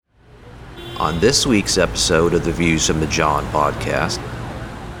on this week's episode of the Views from the John podcast.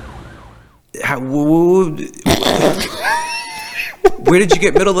 Where did you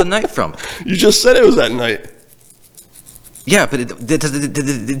get middle of the night from? You just said it was at night. Yeah, but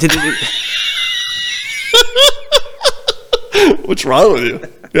What's wrong with you?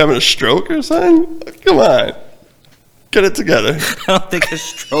 You having a stroke or something? Come on. Get it together. I don't think a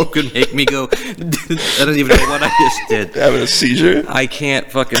stroke would make me go, I don't even know what I just did. You having a seizure? I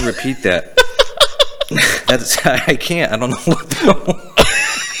can't fucking repeat that. I can't. I don't know what that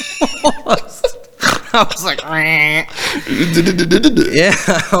was. I was like, yeah,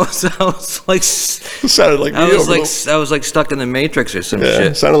 I was like, sounded like me I was like stuck in the Matrix or some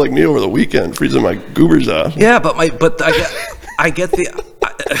shit. Sounded like me over the weekend, freezing my goobers off. Yeah, but I get the,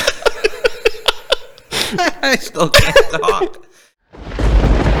 I still can't talk.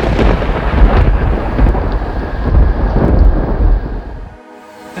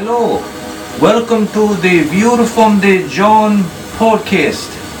 Hello, welcome to the View from the John podcast,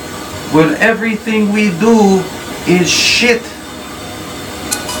 where everything we do is shit.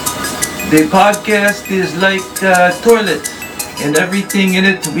 The podcast is like a toilet, and everything in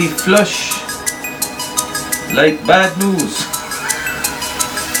it we flush like bad news.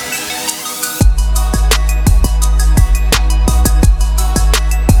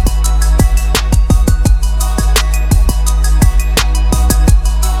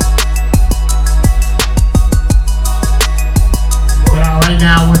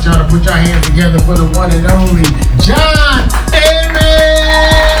 Now I want y'all to put your hands together for the one and only John Amen.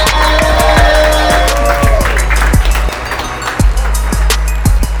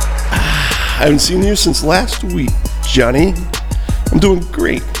 I haven't seen you since last week, Johnny. I'm doing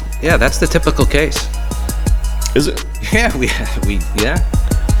great. Yeah, that's the typical case. Is it? Yeah, we yeah.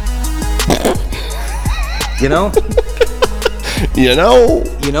 You know?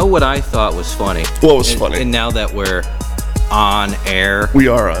 You know what I thought was funny? What was funny? And now that we're on air, we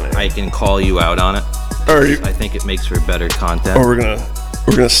are on it. I can call you out on it. I think it makes for better content. Or we're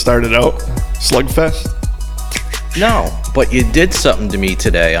gonna start it out Slugfest. No, but you did something to me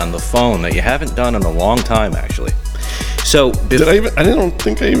today on the phone that you haven't done in a long time, actually. So did I even? I don't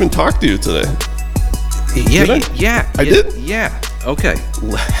think I even talked to you today. Yeah, did I? Yeah, I did. Yeah. Okay.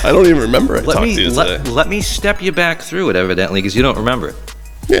 I don't even remember I talked to you today. Let me step you back through it, evidently, because you don't remember it.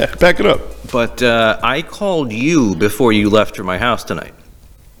 Yeah, back it up. But I called you before you left for my house tonight.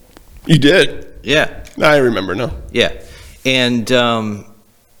 You did? Yeah. I remember now. Yeah. And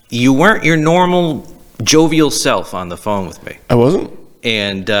you weren't your normal jovial self on the phone with me. I wasn't?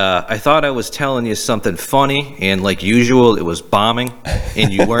 And I thought I was telling you something funny, and like usual, it was bombing,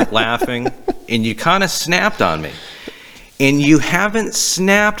 and you weren't laughing, and you kind of snapped on me. And you haven't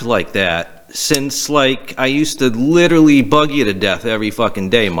snapped like that since, like, I used to literally bug you to death every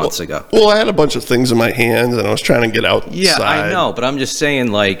fucking day months ago. Well, I had a bunch of things in my hands, and I was trying to get outside. Yeah, I know, but I'm just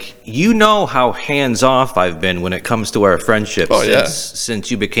saying, like, you know how hands-off I've been when it comes to our friendship since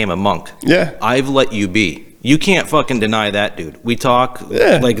you became a monk. Yeah. I've let you be. You can't fucking deny that, dude. We talk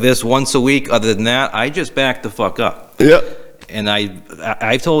like this once a week. Other than that, I just back the fuck up. Yeah. And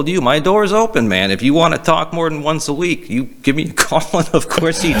I told you, my door's open, man. If you want to talk more than once a week, you give me a call, and of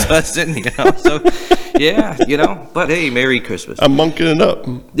course he doesn't, you know. So, yeah, you know. But hey, Merry Christmas. I'm monking it up.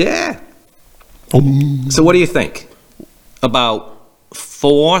 Yeah. So what do you think about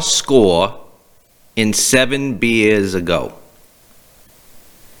 4.7 beers ago?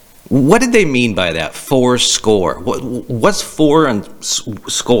 What did they mean by that? 4 score. What's 4 and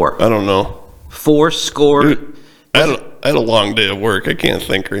score? I don't know. 4 score. Dude, I had a long day of work. I can't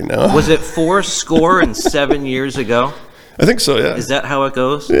think right now. Was it 4.7 years ago? I think so, yeah. Is that how it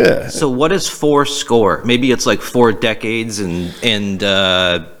goes? Yeah. So what is 4 score? Maybe it's like 4 decades and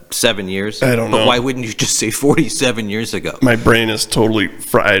 7 years. I don't know. But why wouldn't you just say 47 years ago? My brain is totally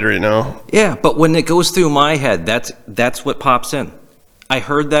fried right now. Yeah, but when it goes through my head, that's what pops in. I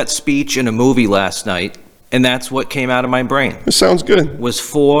heard that speech in a movie last night, and that's what came out of my brain. It sounds good. Was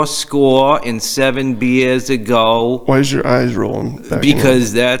 4.7 beers ago. Why is your eyes rolling back?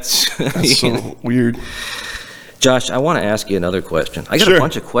 Because that's so weird. Josh, I want to ask you another question. I got a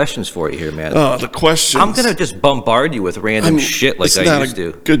bunch of questions for you here, man. Oh, the questions. I'm going to just bombard you with random shit like I used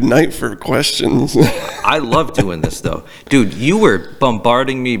to. Good night for questions. I love doing this, though. Dude, you were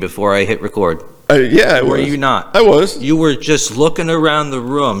bombarding me before I hit record. Yeah, I was. Were you not? I was. You were just looking around the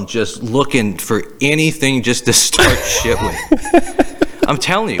room, just looking for anything just to start shit with. I'm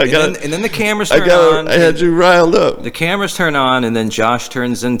telling you. And then the cameras turn on. I had you riled up. The cameras turn on, and then Josh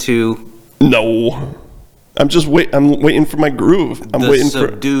turns into... No. I'm waiting for my groove. I'm waiting for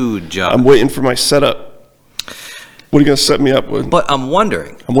subdued Josh. I'm waiting for my setup. What are you gonna set me up with? But I'm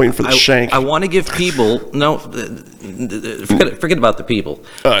wondering. I'm waiting for the shank. I want to give people forget about the people.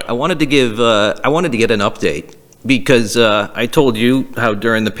 All right. I wanted to get an update because I told you how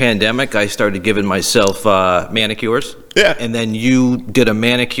during the pandemic I started giving myself manicures. Yeah. And then you did a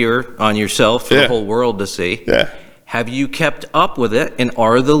manicure on yourself for the whole world to see. Yeah. Have you kept up with it, and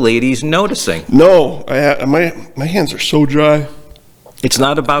are the ladies noticing? No, my hands are so dry. It's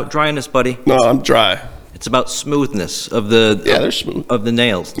not about dryness, buddy. No, I'm dry. It's about smoothness of the They're smooth. of the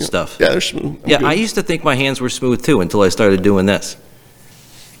nails and stuff. Yeah, they're smooth. I'm Yeah, good. I used to think my hands were smooth too until I started doing this.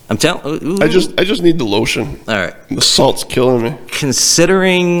 I'm telling. I just need the lotion. All right. The salt's killing me.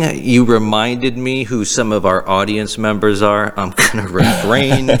 Considering you reminded me who some of our audience members are, I'm gonna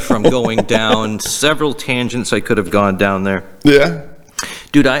refrain from going down several tangents I could have gone down there. Yeah.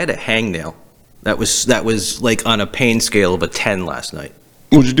 Dude, I had a hangnail that was like on a pain scale of a 10 last night.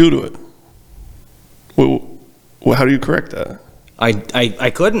 What'd you do to it? Well, how do you correct that?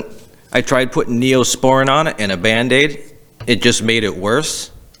 I couldn't. I tried putting Neosporin on it and a Band-Aid. It just made it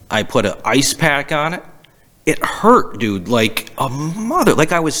worse. I put an ice pack on it. It hurt, dude, like a mother,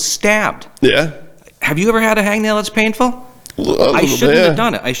 like I was stabbed. Yeah. Have you ever had a hangnail that's painful? I shouldn't have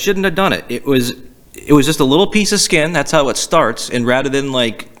done it. I shouldn't have done it. It was just a little piece of skin. That's how it starts. And rather than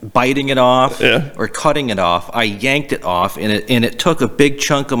like biting it off or cutting it off, I yanked it off, and it took a big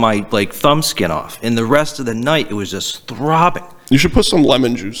chunk of my like thumb skin off. And the rest of the night, it was just throbbing. You should put some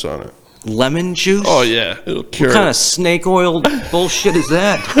lemon juice on it. Lemon juice? Oh yeah, it'll cure What kind it. of snake oil bullshit is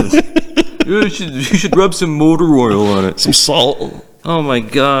that? You should rub some motor oil on it. Some salt. Oh my I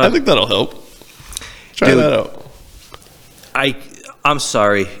god. think that'll help. Try Dude. that out. I'm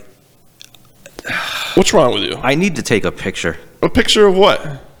sorry. What's wrong with you? I need to take a picture. A picture of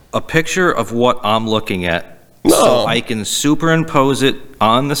what? A picture of what I'm looking at. No. So I can superimpose it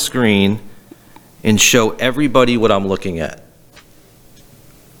on the screen and show everybody what I'm looking at.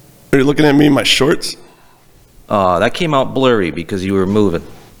 Are you looking at me in my shorts? That came out blurry because you were moving.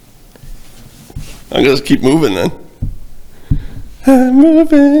 I'm gonna just keep moving then. I'm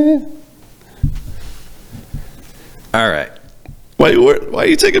moving. All right. Why are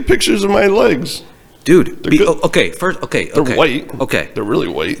you taking pictures of my legs? Dude, They're good. okay, first, okay. They're white. Okay. They're really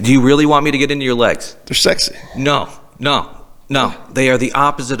white. Do you really want me to get into your legs? They're sexy. No. They are the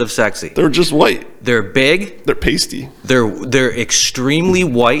opposite of sexy. They're just white. They're big. They're pasty. They're extremely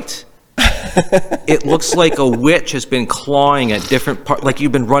white. It looks like a witch has been clawing at different parts, like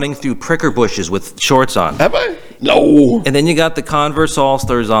you've been running through pricker bushes with shorts on. Have I? No. And then you got the Converse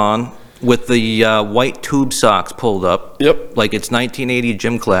All-Stars on with the white tube socks pulled up. Yep. Like it's 1980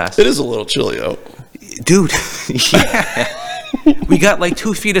 gym class. It is a little chilly out. Dude, yeah. We got like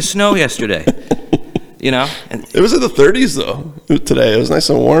 2 feet of snow yesterday. You know? And It was in the 30s though. Today it was nice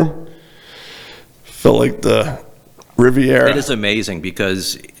and warm. Felt like the Riviera. it is amazing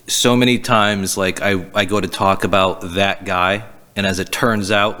because so many times, like, I go to talk about that guy, and as it turns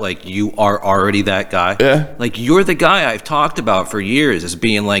out, like, you are already that guy. Yeah. Like, you're the guy I've talked about for years as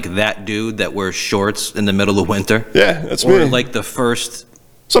being, like, that dude that wears shorts in the middle of winter. Yeah, that's Or, me. like, the first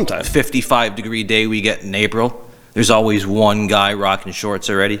Sometimes. 55-degree day we get in April. There's always one guy rocking shorts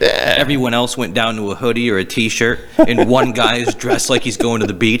already. Yeah. Everyone else went down to a hoodie or a T-shirt, and one guy is dressed like he's going to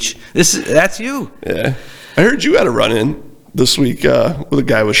the beach. That's you. Yeah. I heard you had a run-in this week with a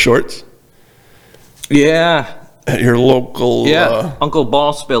guy with shorts Yeah. at your local. Yeah. Uncle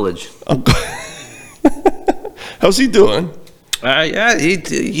Ball Spillage. Uncle. How's he doing? Yeah,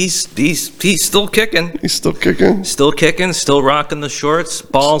 he's still kicking. He's still kicking? Still kicking, still rocking the shorts,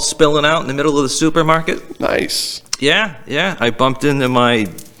 balls spilling out in the middle of the supermarket. Nice. Yeah, I bumped into my,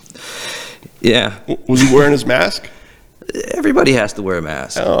 Was he wearing his mask? everybody has to wear a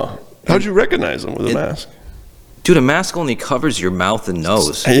mask. Oh. How'd you recognize him with a mask? Dude, a mask only covers your mouth and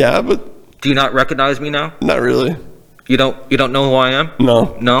nose. Yeah, but Do you not recognize me now? not really. You don't know who I am?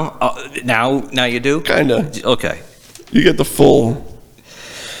 No. No? Now you do? Kinda. Okay. You get the full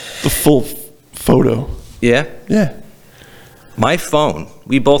photo. Yeah? Yeah. My phone,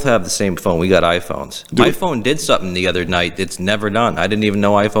 we both have the same phone. We got iPhones. Do My it. phone did something the other night it's never done. I didn't even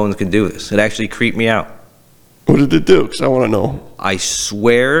know iPhones could do this. It actually creeped me out. What did it do? Because I want to know. I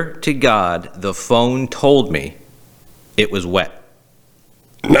swear to God, the phone told me it was wet.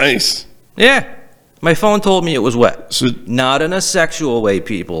 Nice. Yeah, my phone told me it was wet. So Not in a sexual way,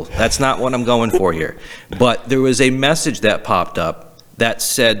 people. That's not what I'm going for here. But there was a message that popped up that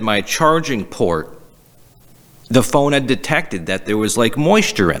said my charging port, the phone had detected that there was like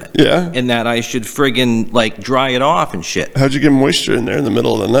moisture in it. Yeah. And that I should friggin' like dry it off and shit. how'd you get moisture in there in the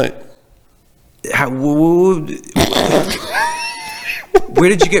middle of the night? Where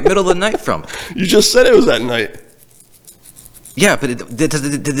did you get middle of the night from? You just said it was at night. Yeah, but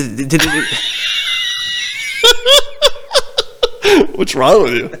What's wrong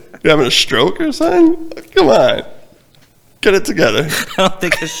with you? You having a stroke or something? Come on. Get it together. I don't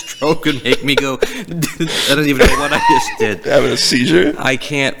think a stroke would make me go. I don't even know what I just did. You having a seizure? I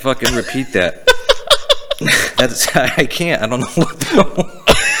can't fucking repeat that. I can't. I don't know what that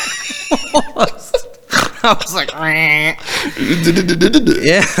was. I was like,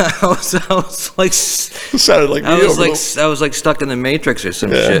 yeah. I was like, Sounded like me I was over like, I was like stuck in the Matrix or some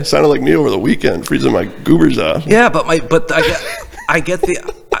the, yeah, shit. sounded like me over the weekend, freezing my goobers off. Yeah, but I get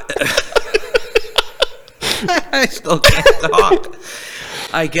the. I still can't talk.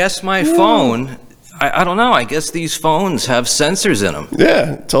 I guess my phone. I don't know. I guess these phones have sensors in them.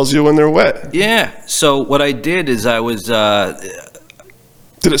 Yeah, it tells you when they're wet. Yeah. So what I did is I was.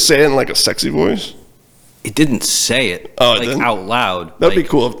 Did it say it in like a sexy voice? It didn't say it Oh, it like didn't? out loud. That'd be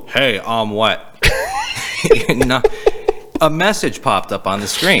like, cool. Hey, I'm wet. No, a message popped up on the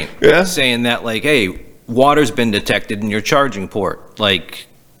screen. Yeah? Saying that like, hey, water's been detected in your charging port. Like,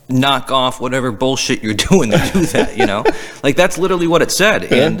 knock off whatever bullshit you're doing to do that, you know? Like, that's literally what it said.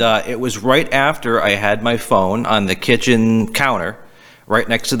 Yeah. And it was right after I had my phone on the kitchen counter right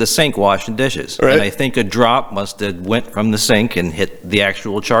next to the sink washing dishes. Right. And I think a drop must have went from the sink and hit the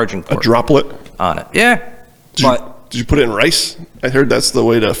actual charging A port droplet. on it. Yeah. Did you put it in rice? I heard that's the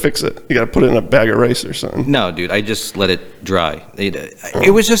way to fix it. You got to put it in a bag of rice or something. No, dude, I just let it dry.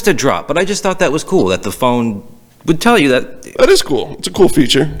 It was just a drop, but I just thought that was cool that the phone would tell you that That is cool. It's a cool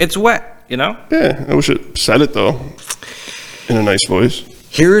feature. it's wet, you know? Yeah, I wish it said it though, in a nice voice.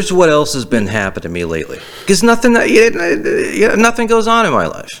 Here's what else has been happening to me lately. Because nothing goes on in my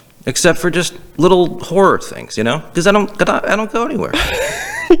life except for just little horror things, you know? Because I don't go anywhere.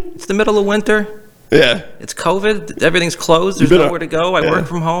 It's the middle of winter. Yeah, It's COVID. Everything's closed. There's been nowhere to go. I yeah. work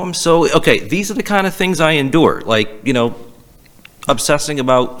from home. So, okay, these are the kind of things I endure. Like, you know, obsessing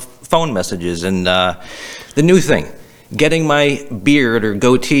about phone messages and the new thing, getting my beard or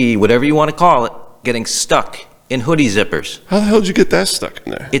goatee, whatever you want to call it, getting stuck in hoodie zippers. how the hell did you get that stuck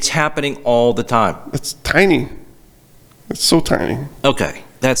in there? It's happening all the time. It's tiny. It's so tiny. Okay,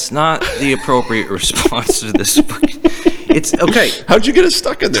 that's not the appropriate response to this. It's okay. How'd you get it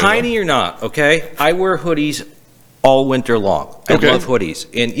stuck in there? Tiny or not, okay? I wear hoodies all winter long. I Okay. love hoodies.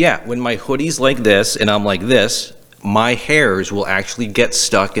 And yeah, when my hoodie's like this and I'm like this, my hairs will actually get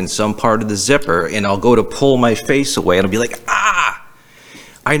stuck in some part of the zipper and I'll go to pull my face away and I'll be like, ah!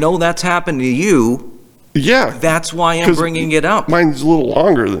 I know that's happened to you. Yeah. That's why I'm 'Cause bringing it up. Mine's a little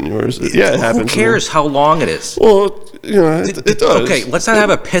longer than yours. Yeah, it Who happens. cares how long it is? Well, you know, it does. Okay, let's not have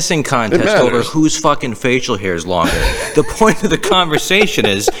a pissing contest over matters. whose fucking facial hair is longer. The point of the conversation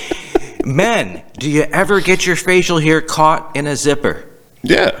is, men, do you ever get your facial hair caught in a zipper?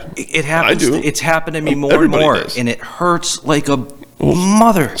 Yeah. It happens. I do. It's happened to me more Everybody and more, does. and it hurts like a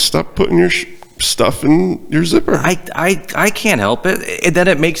mother. Stop putting your stuff in your zipper. I can't help it. And then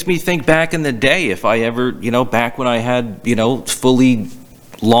it makes me think back in the day, if I ever, you know, back when I had, you know, fully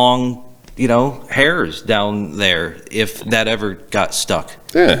long, you know, hairs down there, if that ever got stuck.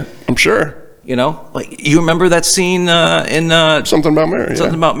 Yeah, I'm sure. You know, like you remember that scene in Something about Mary.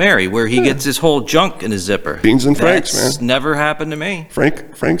 Something Yeah. About Mary, where he gets his whole junk in his zipper. Beans and Franks, That's man. never happened to me.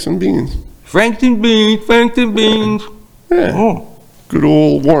 Franks and beans. Frankton beans. Yeah. Oh, Good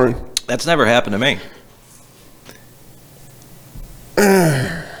old Warren. that's never happened to me.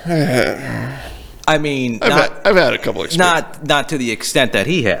 I mean, I've had a couple experiences. not to the extent that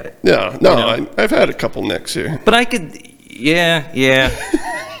he had it. No, I've had a couple nicks here. But I could, yeah.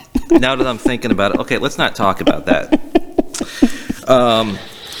 Now that I'm thinking about it, okay, let's not talk about that.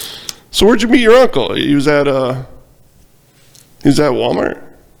 So where'd you meet your uncle? He was at Walmart.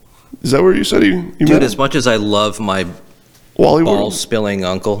 Is that where you said you Dude, met as him? much as I love my Wally ball World? spilling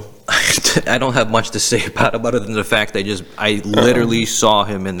uncle, I don't have much to say about him other than the fact I literally saw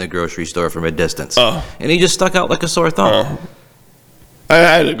him in the grocery store from a distance. Oh. And he just stuck out like a sore thumb. I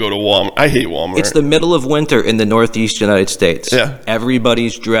had to go to Walmart. I hate Walmart. It's the middle of winter in the Northeast United States. Yeah.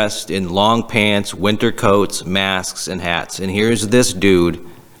 Everybody's dressed in long pants, winter coats, masks, and hats. And here's this dude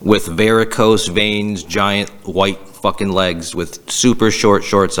with varicose veins, giant white fucking legs with super short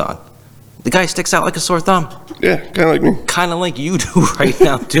shorts on. The guy sticks out like a sore thumb. Yeah, kind of like me. Kind of like you do right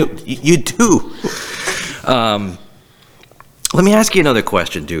now, too. You do. Let me ask you another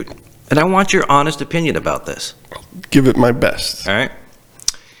question, dude. And I want your honest opinion about this. Give it my best. All right?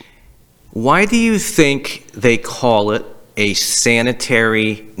 Why do you think they call it a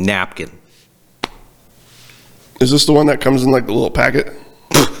sanitary napkin? Is this the one that comes in like the little packet?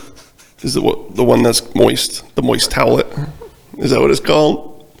 Is it the one that's moist? The moist towelette? Is that what it's called?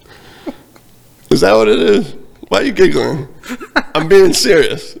 Is that what it is? Why are you giggling? I'm being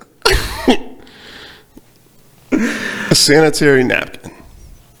serious. A sanitary napkin.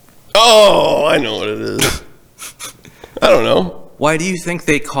 Oh, I know what it is. I don't know. Why do you think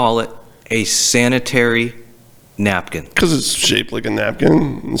they call it a sanitary napkin? Because it's shaped like a napkin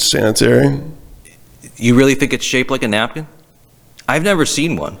and sanitary. You really think it's shaped like a napkin? I've never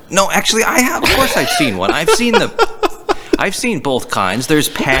seen one. No, actually, I have. Of course, I've seen one. I've seen both kinds. There's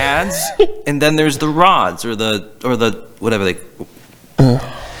pads, and then there's the rods, or the whatever they.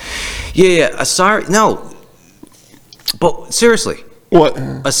 Yeah. Sorry, no. But seriously, What?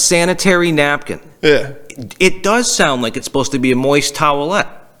 a sanitary napkin. Yeah. It does sound like it's supposed to be a moist towelette,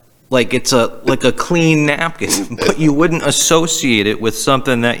 like it's a clean napkin, but you wouldn't associate it with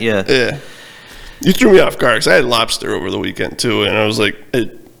something that you. Yeah. You threw me off guard because I had lobster over the weekend too, and I was like, the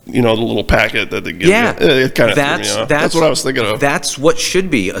little packet that they give Yeah, you. It kind of threw me off. That's what I was thinking of. That's what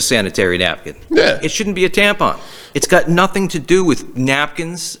should be a sanitary napkin. Yeah. It shouldn't be a tampon. It's got nothing to do with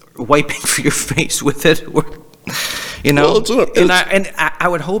napkins, wiping for your face with it, or, Well, it's I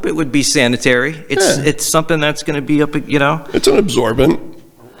would hope it would be sanitary. It's something that's going to be up, It's an absorbent.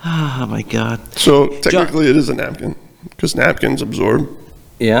 Oh my God. So technically it is a napkin because napkins absorb.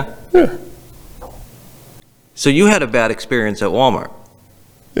 Yeah. Yeah. So you had a bad experience at Walmart.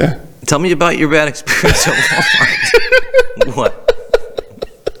 Yeah. Tell me about your bad experience at Walmart. What?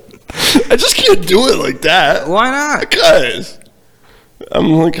 I just can't do it like that. Why not? Because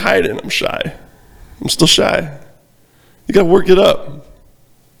I'm like hiding. I'm shy. I'm still shy. You gotta work it up.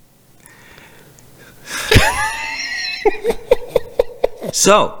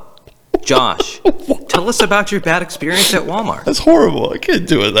 So, Josh, tell us about your bad experience at Walmart. That's horrible. I can't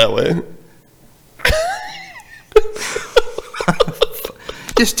do it that way.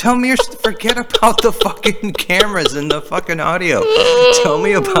 Just tell me forget about the fucking cameras and the fucking audio. Tell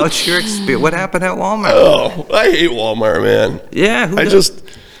me about your experience. What happened at Walmart? Oh, I hate Walmart, man. Yeah, who does?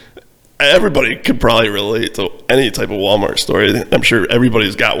 Everybody could probably relate to any type of Walmart story. I'm sure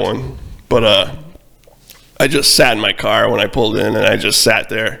everybody's got one. But I just sat in my car when I pulled in, and I just sat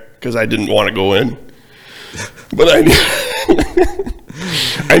there because I didn't want to go in. But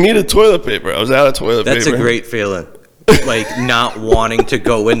I needed toilet paper. I was out of toilet paper. That's a great feeling. Like not wanting to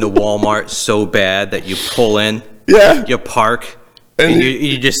go into Walmart so bad that you pull in, Yeah. you park, and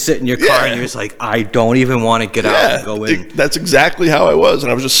you just sit in your car Yeah. and you're just like, I don't even want to get out and go in. That's exactly how I was,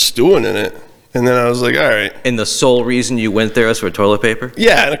 and I was just stewing in it. And then I was like, all right. And the sole reason you went there was for toilet paper?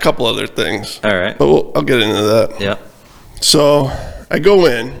 Yeah, and a couple other things. All right. But I'll get into that. Yeah. So I go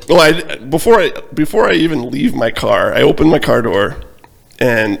in. Well, before I even leave my car, I open my car door,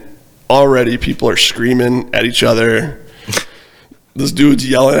 and already people are screaming at each other. This dude's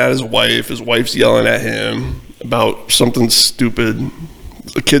yelling at his wife's yelling at him about something stupid.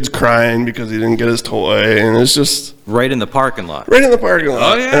 The kid's crying because he didn't get his toy, and it's just Right in the parking lot. right in the parking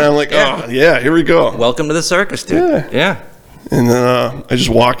lot. Oh, yeah. And I'm like, Yeah. oh yeah, here we go. Welcome to the circus, dude. Yeah. Yeah. And then I just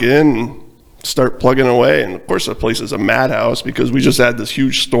walk in and start plugging away. And of course, the place is a madhouse because we just had this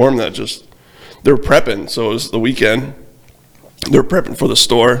huge storm that they're prepping. So it was the weekend. They're prepping for the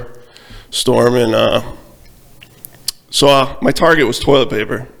storm. And so my target was toilet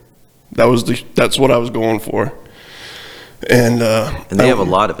paper. That's what I was going for. And they have a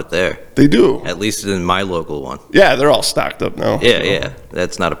lot of it there, They do. at least in my local one. Yeah, they're all stocked up now. Yeah, yeah.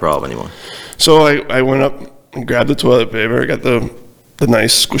 That's not a problem anymore. So I went up and grabbed the toilet paper. I got the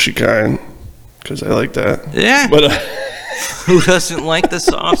nice squishy kind because I like that. Yeah. But Who doesn't like the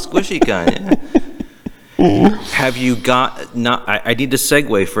soft, squishy kind? Yeah. Have you got? Not. I need to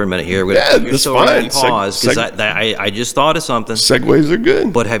segue for a minute here. We're gonna Yeah, put your that's story on fine. pause because I just thought of something. Segways are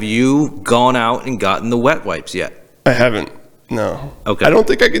good. But have you gone out and gotten the wet wipes yet? I haven't. No. Okay. I don't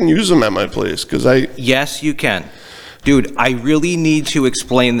think I can use them at my place because Yes, you can. Dude, I really need to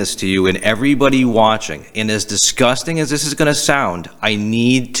explain this to you and everybody watching. And as disgusting as this is going to sound, I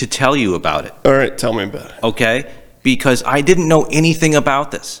need to tell you about it, All right, tell me about it. okay? Because I didn't know anything about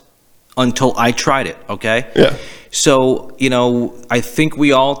this until I tried it, okay? Yeah. So, I think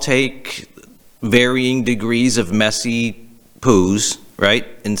we all take varying degrees of messy poos, right?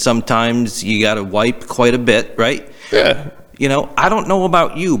 And sometimes you got to wipe quite a bit, right? Yeah. I don't know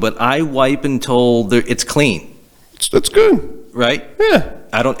about you, but I wipe until it's clean. That's good. Right? Yeah.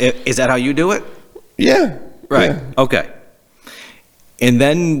 Is that how you do it? Yeah. Right. Yeah. Okay. And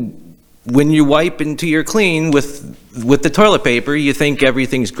then when you wipe until you're clean with the toilet paper, you think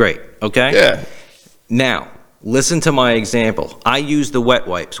everything's great. Okay? Yeah. Now, listen to my example. I use the wet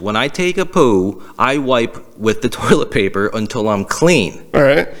wipes. When I take a poo, I wipe with the toilet paper until I'm clean. All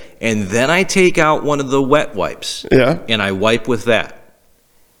right. And then I take out one of the wet wipes Yeah. and I wipe with that.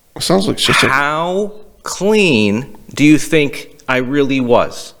 Sounds like just How clean do you think I really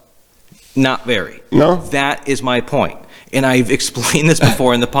was? Not very. No? That is my point. And I've explained this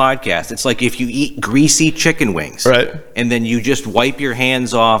before in the podcast. It's like if you eat greasy chicken wings, Right. and then you just wipe your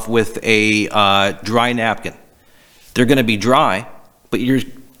hands off with a dry napkin. They're going to be dry, but you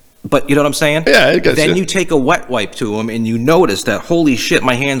know what I'm saying? Yeah, I guess. Then you take a wet wipe to them, and you notice that, holy shit,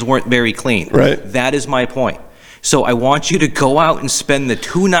 my hands weren't very clean. Right. That is my point. So I want you to go out and spend the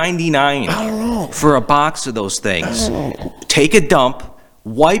 $2.99 for a box of those things. Take a dump.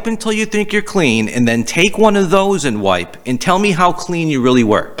 Wipe until you think you're clean, and then take one of those and wipe, and tell me how clean you really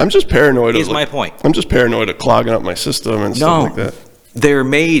were. I'm just paranoid. Is my point. I'm just paranoid of clogging up my system and stuff like that. They're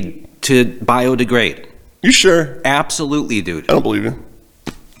made to biodegrade. You sure? Absolutely, dude. I don't believe you.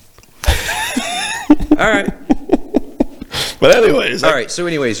 All right. But anyways, All right. So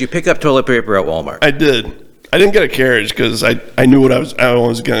anyways, you pick up toilet paper at Walmart. I did. I didn't get a carriage because I knew what I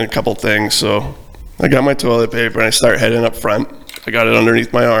was getting a couple things. So I got my toilet paper and I start heading up front. I got it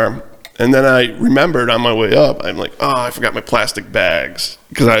underneath my arm. And then I remembered on my way up, I'm like, oh, I forgot my plastic bags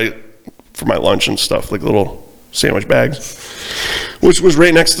for my lunch and stuff, like little sandwich bags, which was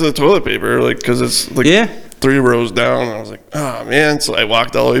right next to the toilet paper, like, because it's like 3 rows down. And I was like, oh, man. So I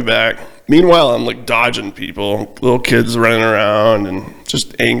walked all the way back. Meanwhile, I'm like dodging people, little kids running around and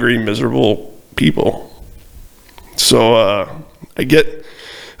just angry, miserable people. So I get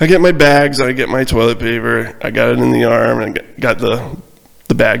my bags, I get my toilet paper, I got it in the arm, and I got the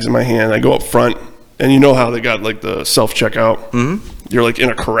bags in my hand. I go up front, and you know how they got like the self-checkout? Mm-hmm. You're like in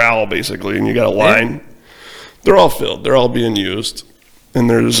a corral, basically, and you got a line. Yeah. They're all filled. They're all being used. And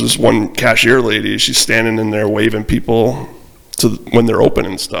there's this one cashier lady. She's standing in there waving people when they're open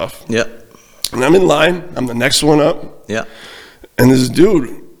and stuff. Yeah. And I'm in line. I'm the next one up. Yeah. And this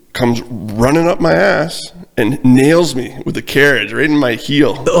dude comes running up my ass and nails me with the carriage right in my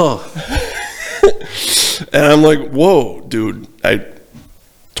heel. Oh. And I'm like, whoa, dude. I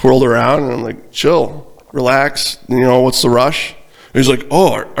twirled around and I'm like, chill, relax. You know, what's the rush? And he's like,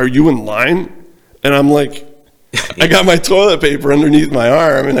 oh, are you in line? And I'm like, I got my toilet paper underneath my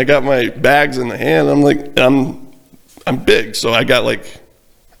arm and I got my bags in the hand. I'm like, I'm big. So I got like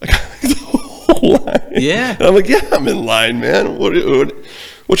the whole line. Yeah. And I'm like, yeah, I'm in line, man.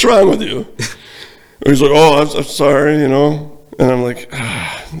 What's wrong with you? And he's like, oh, I'm sorry, you know. And I'm like,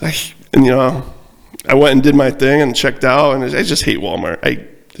 and you know, I went and did my thing and checked out, and I just hate Walmart. I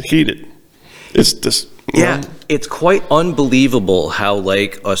hate it. It's just, yeah, it's quite unbelievable how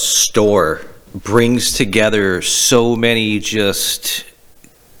like a store brings together so many just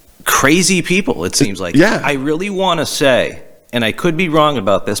crazy people, it seems like. Yeah. I really want to say, and I could be wrong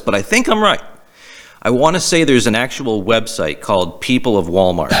about this, but I think I'm right. I want to say there's an actual website called People of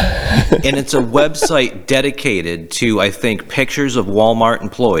Walmart. And it's a website dedicated to, I think, pictures of Walmart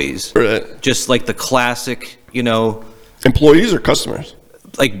employees. Right. Just like the classic, you know. Employees or customers?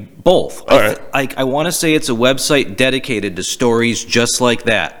 Like both. All right. I want to say it's a website dedicated to stories just like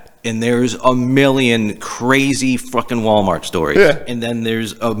that. And there's a million crazy fucking Walmart stories. Yeah. And then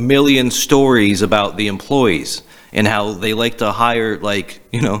there's a million stories about the employees and how they like to hire, like,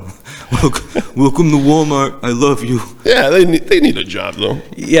 you know, welcome to Walmart, I love you. Yeah, they need a job, though.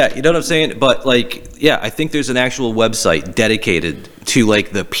 Yeah, you know what I'm saying? But, like, yeah, I think there's an actual website dedicated to,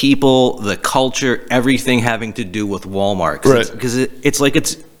 like, the people, the culture, everything having to do with Walmart. Right. Because it's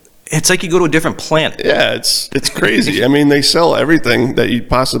like you go to a different planet. Yeah, it's crazy. I mean, they sell everything that you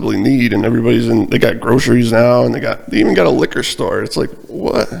possibly need, and they got groceries now, and they even got a liquor store. It's like,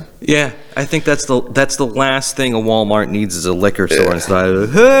 what? Yeah, I think that's the last thing a Walmart needs is a liquor store inside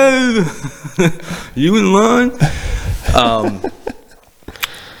of it. Hey, you in line?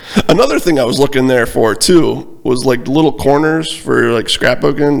 Another thing I was looking there for too was like little corners for like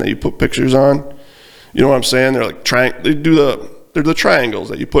scrapbooking that you put pictures on. You know what I'm saying? They're like they're the triangles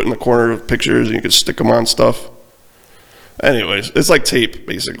that you put in the corner of pictures and you can stick them on stuff. Anyways, it's like tape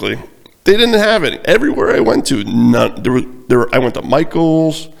basically. They didn't have it everywhere I went to. None. I went to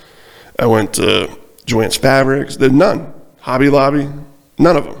Michael's. I went to Joann's Fabrics. There's none. Hobby Lobby.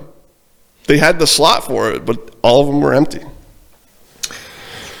 None of them. They had the slot for it, but all of them were empty.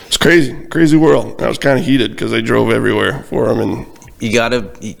 It's crazy world. And I was kind of heated because I drove everywhere for them. And you gotta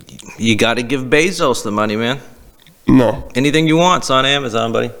give Bezos the money, man. No. Anything you want's on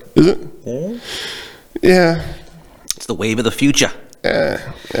Amazon, buddy. Is it? Yeah. It's the wave of the future. I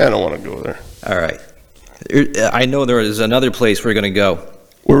don't want to go there. All right. I know there is another place we're going to go.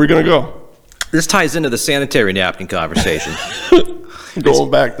 Where are we going to go? This ties into the sanitary napkin conversation. Going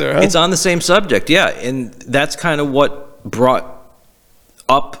back there, huh? It's on the same subject, yeah. And that's kind of what brought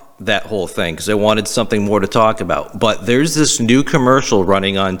up that whole thing, because I wanted something more to talk about. But there's this new commercial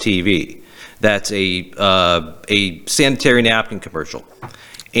running on TV that's a sanitary napkin commercial,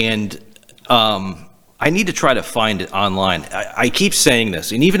 and I need to try to find it online. I keep saying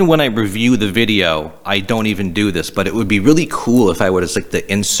this, and even when I review the video, I don't even do this, but it would be really cool if I would just like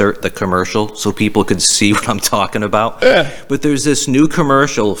to insert the commercial so people could see what I'm talking about. Yeah. But there's this new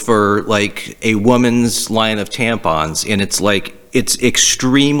commercial for like a woman's line of tampons, and it's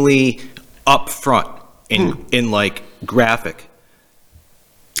extremely upfront in like graphic.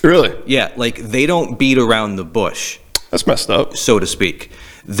 Really? Yeah, like they don't beat around the bush, That's messed up. so to speak.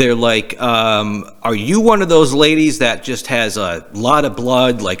 They're like, are you one of those ladies that just has a lot of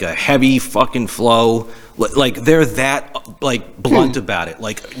blood, like a heavy fucking flow? Like they're that like blunt about it.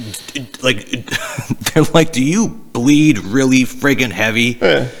 Like they're like, do you bleed really friggin' heavy?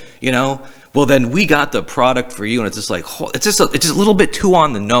 Yeah. You know? Well, then we got the product for you, and it's just like, it's just a little bit too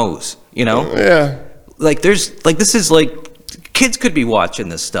on the nose. You know? Yeah. Like this is like kids could be watching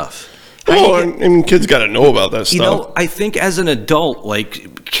this stuff. Well, and kids got to know about that stuff. You know, I think as an adult,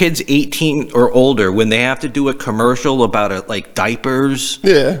 like kids 18 or older, when they have to do a commercial about like diapers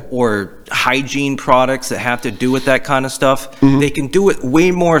Yeah. or hygiene products that have to do with that kind of stuff, they can do it way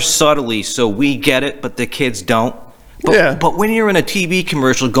more subtly so we get it, but the kids don't. But, Yeah. but when you're in a TV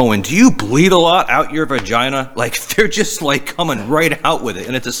commercial going, do you bleed a lot out your vagina? Like, they're just like coming right out with it.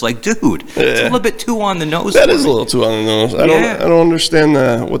 And it's just like, dude, it's a little bit too on the nose. That for is a me. little too on the nose. Yeah. I don't understand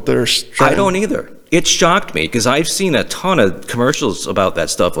what they're trying. I don't either. It shocked me because I've seen a ton of commercials about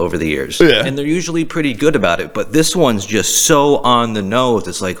that stuff over the years. Yeah. And they're usually pretty good about it. But this one's just so on the nose.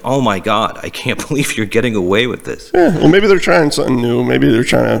 It's like, oh my God, I can't believe you're getting away with this. Yeah. Well, maybe they're trying something new. Maybe they're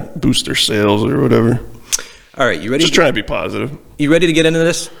trying to boost their sales or whatever. All right, you ready? Just trying to be positive. You ready to get into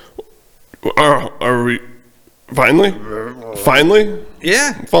this? Are we finally? Finally?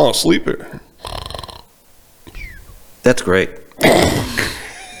 Yeah. I'm falling asleep here. That's great.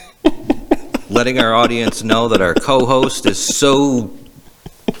 Letting our audience know that our co-host is so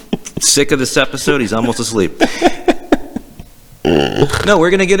sick of this episode, he's almost asleep. No, we're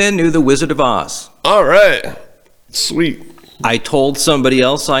going to get into The Wizard of Oz. All right. Sweet. I told somebody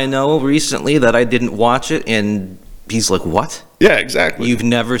else I know recently that I didn't watch it, and he's like, what? Yeah, exactly. You've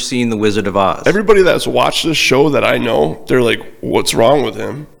never seen The Wizard of Oz? Everybody that's watched this show that I know, they're like, what's wrong with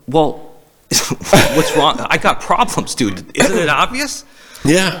him? Well, what's wrong? I got problems, dude. Isn't it obvious?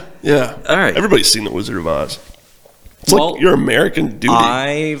 Yeah. Yeah. All right. Everybody's seen The Wizard of Oz. It's Well, like your American duty.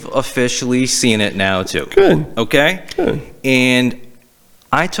 I've officially seen it now, too. Good. Okay? Good. And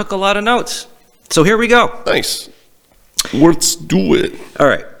I took a lot of notes. So here we go. Nice. Let's do it. All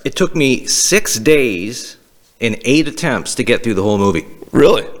right. It took me 6 days and 8 attempts to get through the whole movie.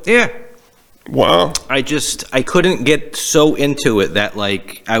 Really? Yeah. Wow. I couldn't get so into it that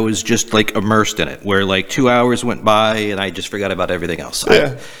like I was just like immersed in it, where like 2 hours went by and I just forgot about everything else.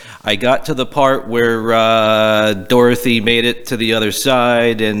 Yeah. I got to the part where Dorothy made it to the other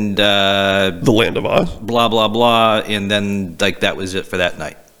side and The Land of Oz. blah, blah, blah. And then like that was it for that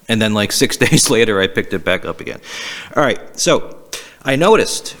night. And then like 6 days later, I picked it back up again. All right. So I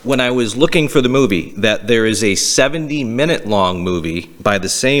noticed when I was looking for the movie that there is a 70-minute long movie by the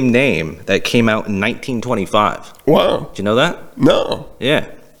same name that came out in 1925. Wow. Do you know that? No. Yeah.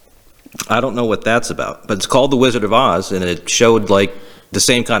 I don't know what that's about, but it's called The Wizard of Oz, and it showed like the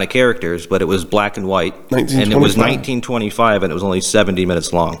same kind of characters, but it was black and white. And it was 1925, and it was only 70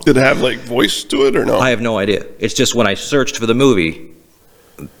 minutes long. Did it have like voice to it or no? I have no idea. It's just when I searched for the movie,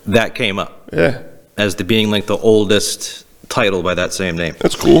 that came up Yeah. as the being like the oldest title by that same name.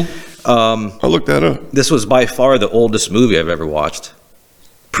 That's cool. I'll look that up. This was by far the oldest movie I've ever watched.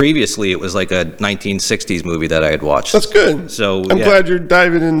 Previously, it was like a 1960s movie that I had watched. That's good. So, I'm yeah. glad you're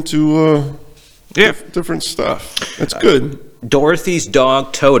diving into Yeah. different stuff. That's good. Dorothy's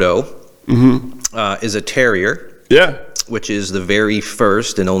dog, Toto, is a terrier, Yeah. which is the very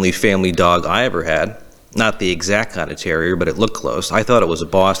first and only family dog I ever had. Not the exact kind of terrier, but it looked close. I thought it was a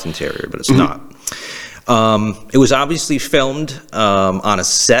Boston Terrier, but it's not. It was obviously filmed on a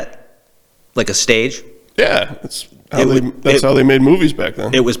set, like a stage. Yeah. That's It how they made movies back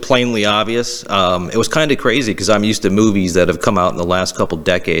then. It was plainly obvious. It was kind of crazy because I'm used to movies that have come out in the last couple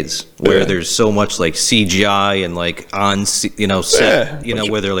decades where Yeah. there's so much like CGI and like on, set, Yeah,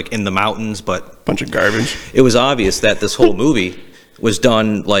 where they're like in the mountains. But Bunch of garbage. it was obvious that this whole movie was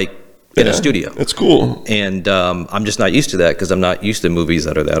done like in a studio. It's cool. And I'm just not used to that because I'm not used to movies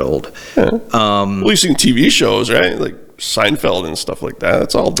that are that old. Well, you've seen TV shows, right? Like Seinfeld and stuff like that.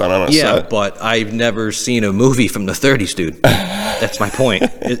 That's all done on a Yeah, set. but I've never seen a movie from the 30s, dude. That's my point.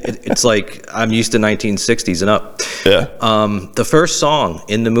 It's like I'm used to 1960s and up. Yeah. The first song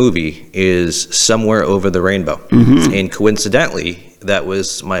in the movie is Somewhere Over the Rainbow. And coincidentally, that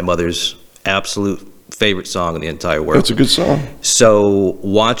was my mother's absolute favorite song in the entire world. That's a good song. So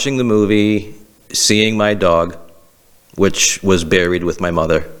watching the movie, seeing my dog, which was buried with my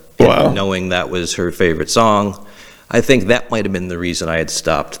mother, Wow. and knowing that was her favorite song, I think that might have been the reason I had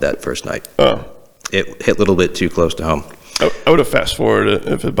stopped that first night. Oh, It hit a little bit too close to home. I would have fast forwarded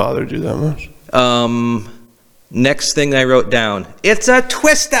it if it bothered you that much. Next thing I wrote down, it's a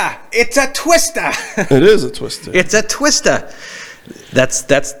twister. It's a twister. It is a twister. It's a twister. That's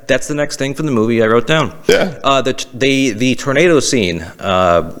the next thing from the movie I wrote down. Yeah. The tornado scene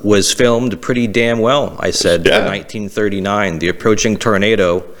was filmed pretty damn well. I said Yeah. 1939. The approaching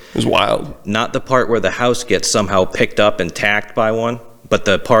tornado, It was wild. not the part where the house gets somehow picked up and tacked by one, but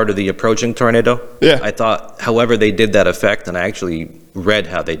the part of the approaching tornado. Yeah. I thought, however they did that effect, and I actually read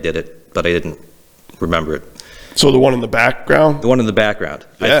how they did it, but I didn't remember it. So the one in the background? The one in the background.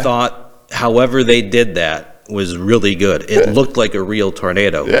 Yeah. I thought, however they did that was really good. It looked like a real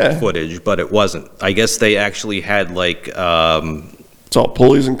tornado Yeah. footage, but it wasn't. I guess they actually had like, It's all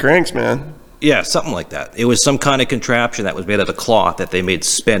pulleys and cranks, man. yeah, something like that. It was some kind of contraption that was made out of cloth that they made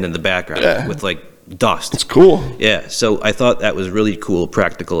spin in the background Yeah. with like dust. It's cool. Yeah, so I thought that was really cool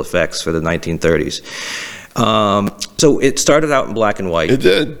practical effects for the 1930s. So it started out in black and white. It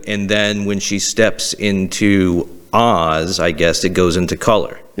did. And then when she steps into Oz, I guess it goes into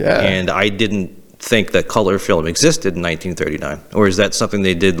color. Yeah. And I didn't think that color film existed in 1939. Or is that something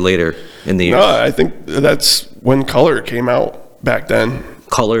they did later in the year? No, I think that's when color came out back then.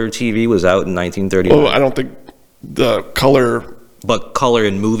 Color TV was out in 1939. Oh, I don't think the color. But color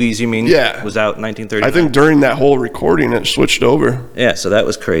in movies, you mean? Yeah. Was out in 1939? I think during that whole recording, it switched over. Yeah, so that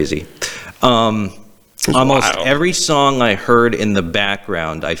was crazy. was Almost wild. every song I heard in the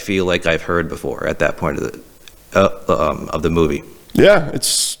background, I feel like I've heard before at that point of the movie. Yeah,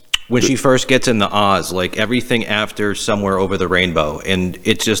 it's When she first gets into Oz, like everything after Somewhere Over the Rainbow, and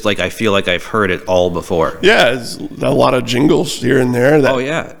it's just like I feel like I've heard it all before. yeah, it's a lot of jingles here and there. That, Oh,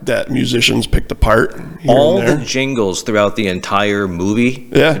 yeah. that musicians picked apart. Here All and the there. jingles throughout the entire movie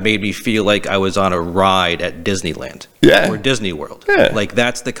Yeah. made me feel like I was on a ride at Disneyland Yeah. or Disney World. Yeah. Like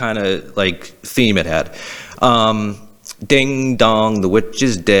that's the kind of like theme it had. Ding dong, the witch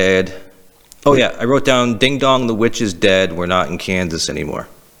is dead. Oh yeah, I wrote down ding dong, the witch is dead. We're not in Kansas anymore.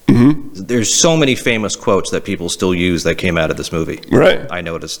 Mm-hmm. There's so many famous quotes that people still use that came out of this movie. Right. I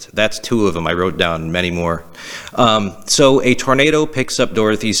noticed. That's two of them. I wrote down many more. So a tornado picks up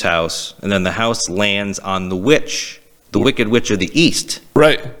Dorothy's house, and then the house lands on the witch, the Wicked Witch of the East,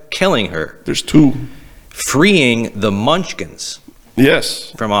 Right. killing her, There's two. freeing the Munchkins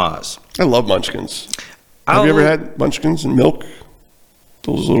Yes. from Oz. I love Munchkins. Have you ever had Munchkins and milk?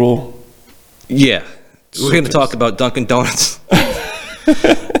 Those little. Yeah. We're going to Something. talk about Dunkin' Donuts.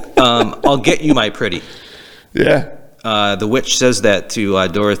 I'll get you, my pretty. Yeah. The witch says that to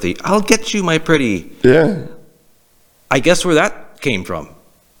Dorothy. I'll get you, my pretty. Yeah. I guess where that came from.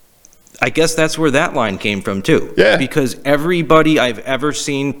 I guess that's where that line came from too. Yeah. Because everybody I've ever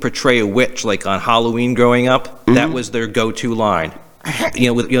seen portray a witch, like on Halloween growing up, that was their go-to line.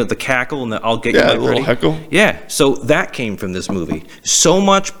 With the cackle and the "I'll get you, Yeah, my the little pretty." heckle. Yeah. So that came from this movie. So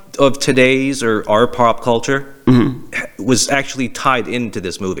much of today's or our pop culture was actually tied into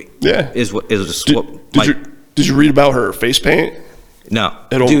this movie. Yeah. Is what Did, what did you read about her face paint? no,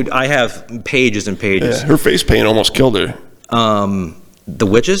 It'll- dude. I have pages and pages. Yeah, her face paint almost killed her. The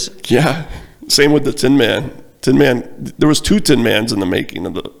witches. Yeah. Same with the Tin Man. Tin Man. There was two Tin Mans in the making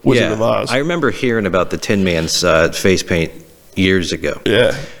of the Wizard of Oz. I remember hearing about the Tin Man's face paint years ago.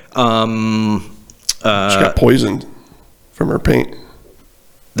 Yeah. She got poisoned from her paint.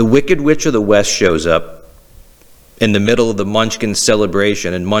 The Wicked Witch of the West shows up in the middle of the Munchkin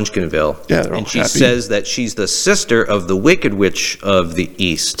celebration in Munchkinville. Yeah, they're all and she happy. says that she's the sister of the Wicked Witch of the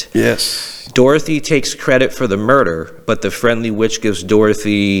East. Yes. Dorothy takes credit for the murder, but the friendly witch gives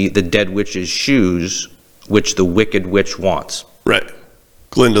Dorothy the dead witch's shoes, which the Wicked Witch wants. Right.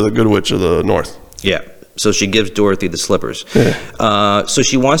 Glinda, the Good Witch of the North. Yeah. So she gives Dorothy the slippers. So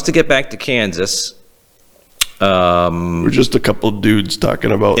she wants to get back to Kansas. We're just a couple of dudes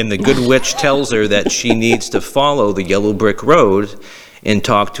talking about. And the Good Witch tells her that she needs to follow the Yellow Brick Road and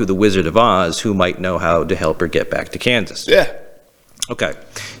talk to the Wizard of Oz, who might know how to help her get back to Kansas. Yeah. Okay.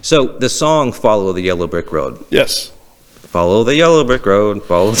 So the song Follow the Yellow Brick Road. Yes. Follow the yellow brick road,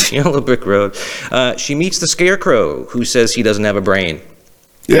 follow the yellow brick road. She meets the Scarecrow, who says he doesn't have a brain.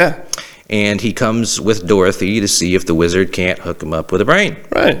 Yeah. And he comes with Dorothy to see if the wizard can't hook him up with a brain.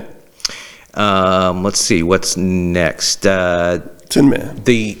 Right. Let's see, what's next? Tin Man.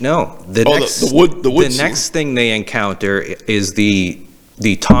 The next the wood the scene. next thing they encounter is the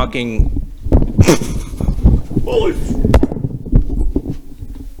talking. Holy.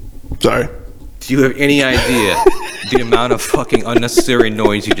 Sorry. Do you have any idea the amount of fucking unnecessary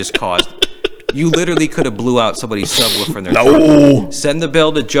noise you just caused? You literally could have blew out somebody's subwoofer in their truck. No. Send the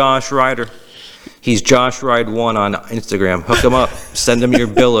bill to Josh Ryder. He's Josh Ride 1 on Instagram. Hook him up. Send him your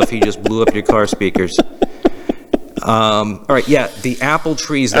bill if he just blew up your car speakers. All right, yeah, the apple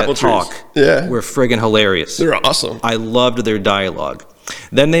trees that Apple trees. talk Yeah. were friggin' hilarious. They're awesome. I loved their dialogue.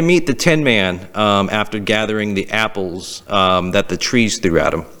 Then they meet the Tin Man after gathering the apples that the trees threw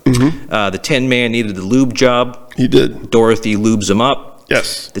at him. The Tin Man needed the lube job. He did. Dorothy lubes him up.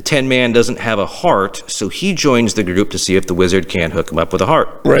 Yes. The Tin Man doesn't have a heart, so he joins the group to see if the wizard can hook him up with a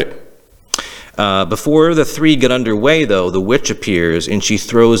heart. Right. Before the three get underway, though, the witch appears and she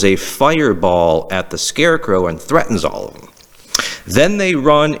throws a fireball at the scarecrow and threatens all of them. Then they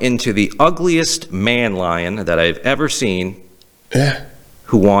run into the ugliest man lion that I've ever seen, Yeah.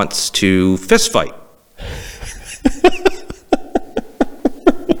 who wants to fist fight.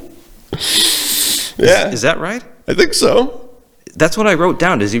 Yeah. Is that right? I think so. That's what I wrote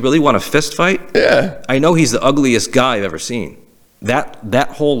down. Does he really want to fist fight? Yeah. I know he's the ugliest guy I've ever seen. That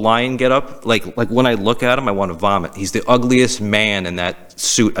whole lion get up, like when I look at him, I want to vomit. He's the ugliest man in that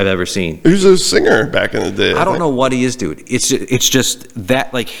suit I've ever seen. He was a singer back in the day. I don't think. know what he is, dude. It's just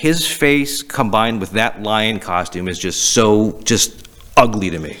that, like, his face combined with that lion costume is just so ugly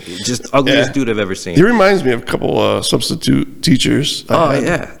to me. It's just ugliest Yeah. dude I've ever seen. He reminds me of a couple substitute teachers. I Oh had.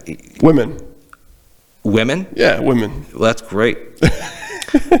 yeah, Women. women. Yeah, women. Well, that's great.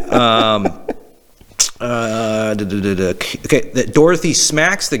 Okay, that Dorothy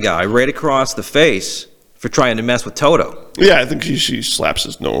smacks the guy right across the face for trying to mess with Toto. Yeah, I think she slaps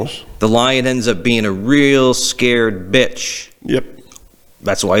his nose. The lion ends up being a real scared bitch. Yep.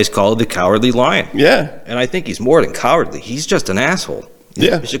 That's why he's called the Cowardly Lion. Yeah. And I think he's more than cowardly. He's just an asshole.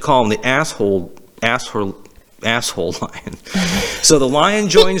 Yeah. We should call him the asshole lion. So the lion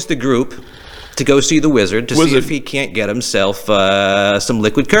joins the group to go see the wizard to see Wizard. if he can't get himself some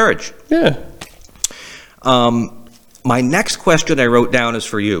liquid courage. Yeah. My next question I wrote down is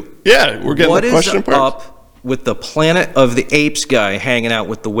for you. Yeah, we're getting What the is question part. up with the Planet of the Apes guy hanging out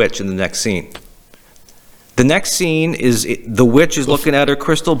with the witch in the next scene? The next scene is the witch is looking at her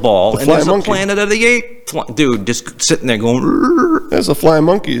crystal ball, and flying there's a monkey. Planet of the Apes dude just sitting there going. "Rrrr." That's the flying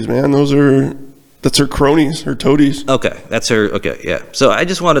monkeys, man. That's her cronies, her toadies. Okay, that's her. Okay, yeah. So I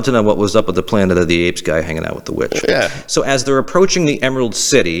just wanted to know what was up with the Planet of the Apes guy hanging out with the witch. Yeah. So as they're approaching the Emerald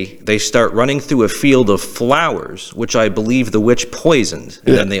City, they start running through a field of flowers, which I believe the witch poisoned,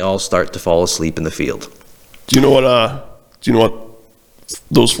 and Yeah. then they all start to fall asleep in the field. Do you know what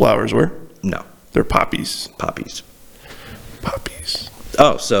those flowers were? No, They're poppies. poppies. Poppies.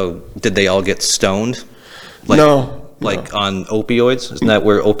 Oh, so did they all get stoned? No. Like on opioids? Isn't that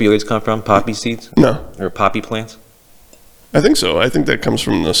where opioids come from? Poppy seeds? No. Or poppy plants? I think so. I think that comes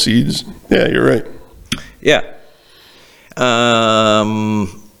from the seeds. Yeah, you're right. Yeah. That's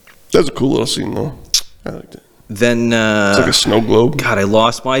a cool little scene, though. I liked it. Then, It's like a snow globe. God, I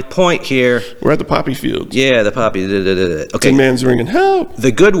lost my point here. We're at the poppy field. Yeah, the poppy. Tin Okay. Man's ringing, help!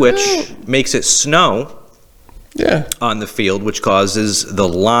 The Good Witch makes it snow Yeah, on the field, which causes the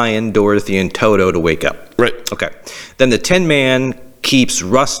lion, Dorothy, and Toto to wake up. right. Okay. Then the Tin Man keeps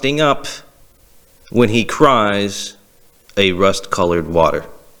rusting up when he cries a rust-colored water.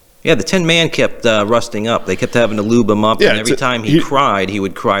 Yeah, the Tin Man kept rusting up. They kept having to lube him up, Yeah, and every time he cried, he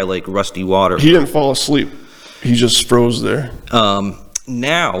would cry like rusty water. He didn't fall asleep. He just froze there.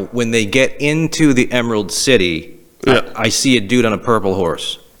 Now, when they get into the Emerald City, Yeah. I see a dude on a purple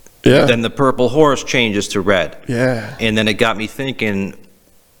horse. Yeah. Then the purple horse changes to red. Yeah. And then it got me thinking,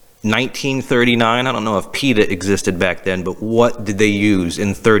 1939, I don't know if PETA existed back then, but what did they use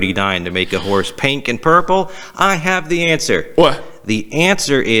in 39 to make a horse pink and purple? I have the answer. What? The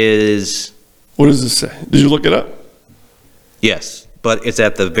answer is What does this say? Did you look it up? yes, but it's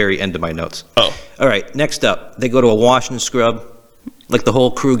at the very end of my notes. Oh. All right, next up, they go to a wash and scrub. Like the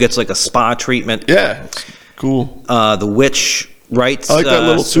whole crew gets like a spa treatment. Yeah. It's cool. The witch writes. I like that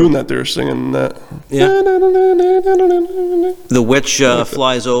little tune that they were singing. That. Yeah. The witch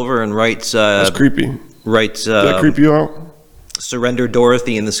flies over and writes. That's creepy. Writes. Did that creep you out? Surrender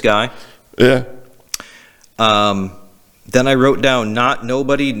Dorothy in the sky. Yeah. Then I wrote down not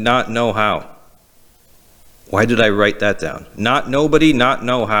nobody, not know how. Why did I write that down? Not nobody, not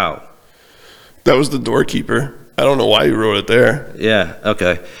know how. That was the doorkeeper. I don't know why you wrote it there. Yeah,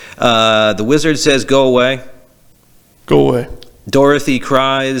 okay. The wizard says go away. Go away. Dorothy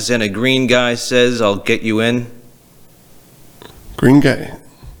cries and a green guy says I'll get you in. Green guy.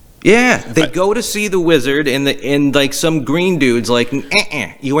 Yeah, they go to see the wizard and like some green dude's like,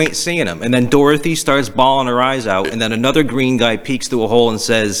 you ain't seeing him. And then Dorothy starts bawling her eyes out and then another green guy peeks through a hole and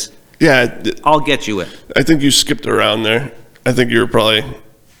says, Yeah, I'll get you in. I think you skipped around there. I think you were probably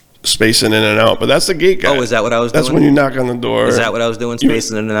spacing in and out, but that's the gate guy. Oh, is that what I was That's doing? when you knock on the door. Is that what I was doing,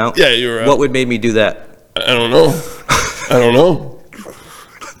 spacing in and out? Yeah, you were out. What would made me do that? I don't know. I don't know.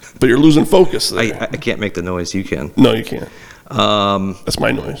 But you're losing focus there. I can't make the noise. You can. No, you can't. That's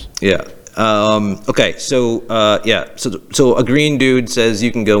my noise. Yeah. Okay. So yeah. So a green dude says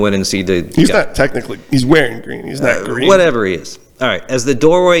you can go in and see the. He's not technically. He's wearing green. He's not green. Whatever he is. All right. As the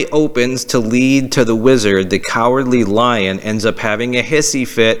doorway opens to lead to the wizard, the cowardly lion ends up having a hissy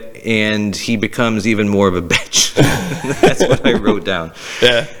fit, and he becomes even more of a bitch. That's what I wrote down.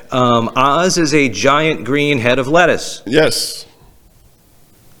 Yeah. Oz is a giant green head of lettuce. Yes.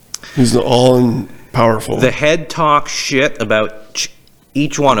 He's the all-powerful. The head talks shit about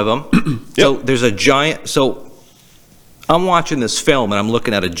each one of them. So there's a giant. So I'm watching this film and I'm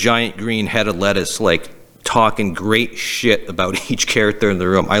looking at a giant green head of lettuce, like talking great shit about each character in the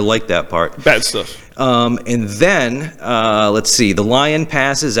room. I like that part. Bad stuff. And then let's see. The lion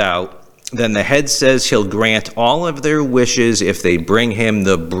passes out. Then the head says he'll grant all of their wishes if they bring him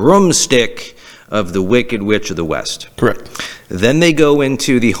the broomstick of the Wicked Witch of the West. Correct. Then they go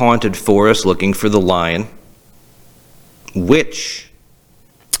into the haunted forest looking for the lion, which,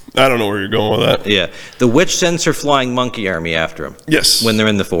 I don't know where you're going with that. yeah, the witch sends her flying monkey army after him Yes. when they're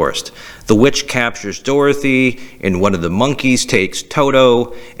in the forest. The witch captures Dorothy, and one of the monkeys takes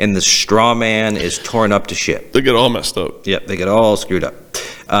Toto, and the straw man is torn up to shit. They get all messed up. Yep, they get all screwed up.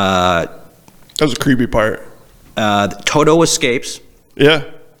 That was a creepy part. Toto escapes. Yeah.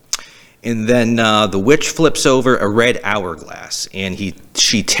 And then the witch flips over a red hourglass, and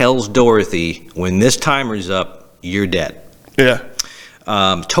she tells Dorothy, when this timer's up, you're dead. Yeah.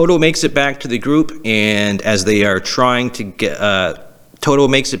 Toto makes it back to the group, and as they are trying to get, Toto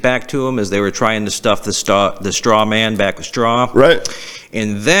makes it back to him as they were trying to stuff the straw man back with straw. Right.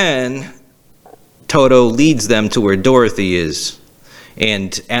 And then Toto leads them to where Dorothy is.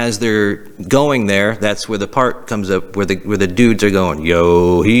 And as they're going there, that's where the part comes up where the dudes are going,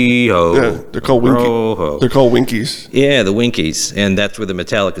 yo hee ho. Yeah. They're called Winkies. Ho, ho. They're called Winkies. Yeah, the Winkies, and that's where the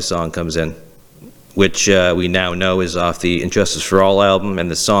Metallica song comes in, which we now know is off the Injustice for All album, and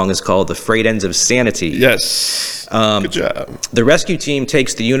the song is called The Frayed Ends of Sanity. Yes. Good job. The rescue team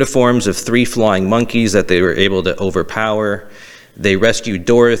takes the uniforms of 3 flying monkeys that they were able to overpower. They rescue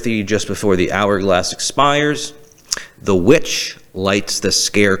Dorothy just before the hourglass expires. The witch lights the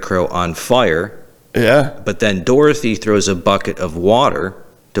scarecrow on fire, Yeah. but then Dorothy throws a bucket of water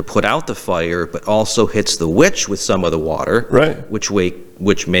to put out the fire, but also hits the witch with some of the water, Right.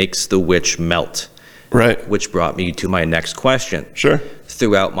 which makes the witch melt. Right. Which brought me to my next question. Sure.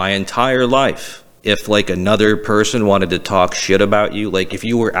 Throughout my entire life, if like another person wanted to talk shit about you, like if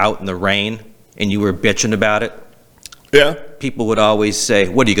you were out in the rain and you were bitching about it, Yeah. people would always say,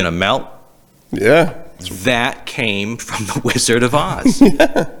 "What, are you going to melt?" Yeah. That came from the Wizard of Oz,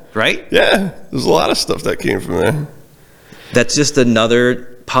 right? Yeah. There's a lot of stuff that came from there. That's just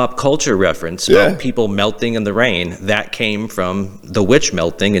another pop culture reference Yeah. about people melting in the rain. That came from the witch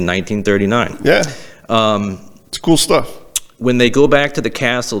melting in 1939. Yeah. It's cool stuff. When they go back to the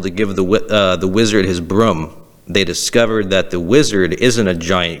castle to give the wizard his broom, they discovered that the wizard isn't a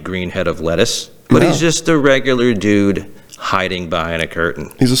giant green head of lettuce, but No. he's just a regular dude hiding behind a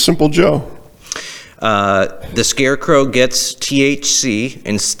curtain. He's a simple Joe. The scarecrow gets THC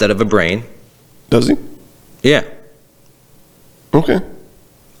instead of a brain. Does he? Yeah, Okay.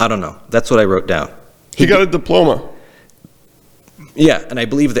 I don't know. That's what I wrote down. He got a diploma. Yeah, and I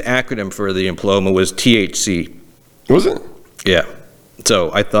believe the acronym for the diploma was THC. Was it? Yeah.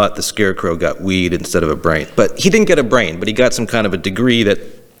 So I thought the scarecrow got weed instead of a brain. But he didn't get a brain, but he got some kind of a degree that,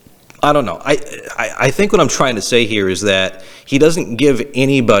 I don't know. I think what I'm trying to say here is that he doesn't give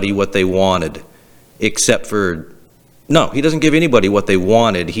anybody what they wanted, except for, no, he doesn't give anybody what they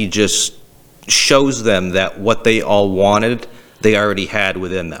wanted. He just shows them that what they all wanted, they already had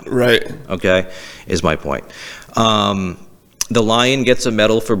within them. Right. Okay, is my point. The lion gets a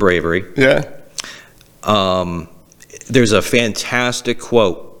medal for bravery. Yeah. There's a fantastic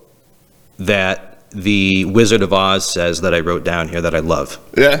quote that the Wizard of Oz says that I wrote down here that I love.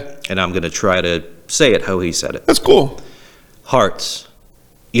 Yeah. And I'm going to try to say it how he said it. That's cool. Hearts.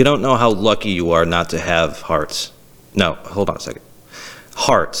 You don't know how lucky you are not to have hearts. No, hold on a second.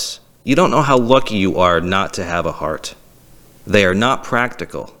 Hearts. You don't know how lucky you are not to have a heart. They are not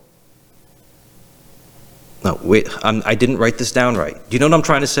practical. No, wait, I didn't write this down right. Do you know what I'm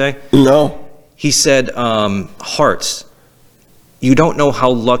trying to say? No. He said, hearts. You don't know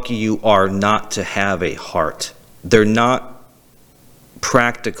how lucky you are not to have a heart. They're not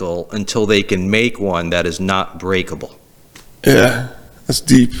practical until they can make one that is not breakable. Yeah. That's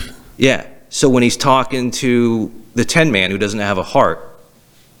deep. Yeah. So when he's talking to the Tin Man who doesn't have a heart,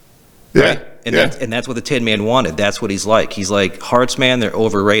 Yeah. right? And yeah. that's what the Tin Man wanted. That's what he's like. He's like, hearts, man, they're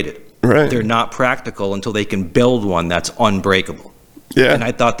overrated. Right. They're not practical until they can build one that's unbreakable. Yeah. And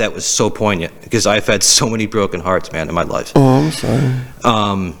I thought that was so poignant because I've had so many broken hearts, man, in my life. Oh, I'm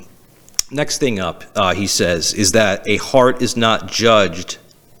sorry. Next thing up, he says, is that a heart is not judged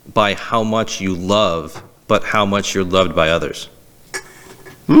by how much you love, but how much you're loved by others.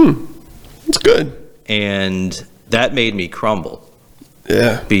 It's good. And that made me crumble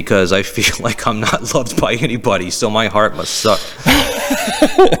Yeah. because I feel like I'm not loved by anybody, so my heart must suck.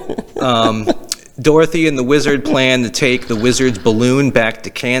 Dorothy and the wizard plan to take the wizard's balloon back to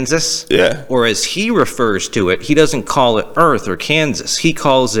Kansas. Yeah. Or as he refers to it, he doesn't call it Earth or Kansas. He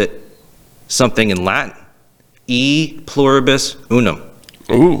calls it something in Latin. E pluribus unum.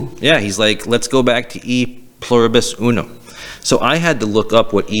 Ooh. Yeah, he's like, let's go back to E pluribus unum. So I had to look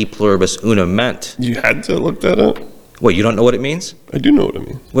up what E pluribus unum meant. You had to look that up? What, you don't know what it means? I do know what I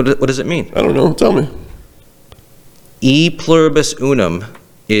mean. What does it mean? I don't know. Tell me. E pluribus unum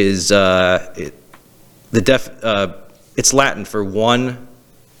is it's Latin for one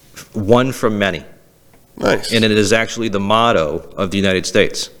from many, Nice. and it is actually the motto of the United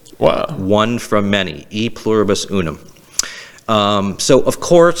States. Wow. One from many, e pluribus unum. So of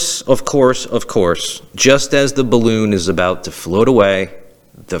course, just as the balloon is about to float away,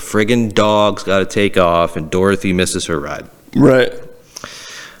 the friggin' dog's got to take off, and Dorothy misses her ride. Right.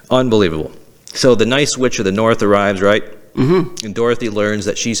 Unbelievable. So the nice witch of the north arrives, right? Mm-hmm. And Dorothy learns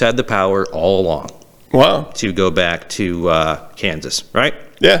that she's had the power all along Wow. to go back to Kansas, right?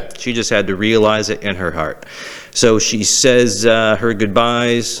 Yeah. She just had to realize it in her heart. So she says her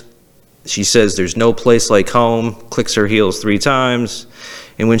goodbyes. She says there's no place like home, clicks her heels 3 times,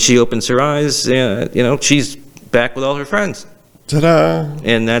 and when she opens her eyes, she's back with all her friends. Ta-da.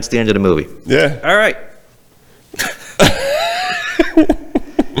 And that's the end of the movie. Yeah. All right.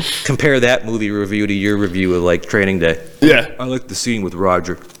 Compare that movie review to your review of like Training Day. Yeah. I like the scene with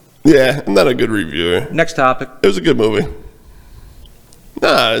Roger. Yeah. I'm not a good reviewer. Next topic. It was a good movie.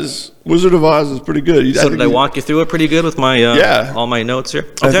 Wizard of Oz is pretty good. So did I walk you through it pretty good with my Yeah. all my notes here?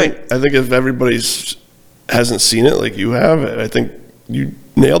 I Okay. think if everybody's hasn't seen it like you have, I think you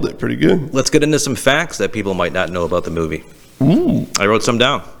nailed it pretty good. Let's get into some facts that people might not know about the movie. Ooh. I wrote some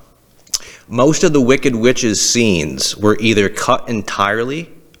down. Most of the Wicked Witch's scenes were either cut entirely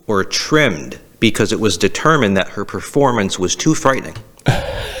or trimmed because it was determined that her performance was too frightening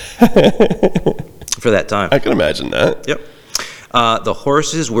for that time. I can imagine that. Yep. The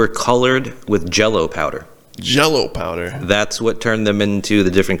horses were colored with Jello powder. Jello powder. That's what turned them into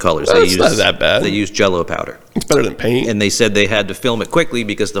the different colors. That's not that bad. They used Jello powder. It's better than paint. And they said they had to film it quickly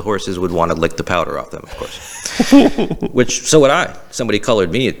because the horses would want to lick the powder off them, of course. Which, so would I. Somebody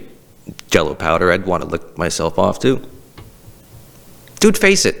colored me Jello powder, I'd want to lick myself off too. Dude,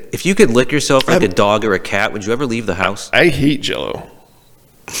 face it. If you could lick yourself like a dog or a cat, would you ever leave the house? I hate Jello.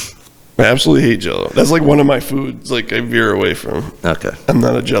 I absolutely hate Jello. That's like one of my foods. Like I veer away from. Okay. I'm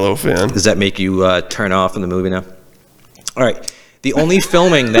not a Jello fan. Does that make you turn off in the movie now? All right. The only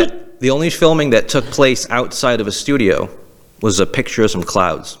filming that took place outside of a studio was a picture of some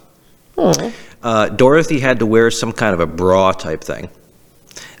clouds. Oh. Dorothy had to wear some kind of a bra type thing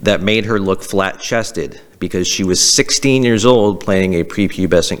that made her look flat-chested because she was 16 years old playing a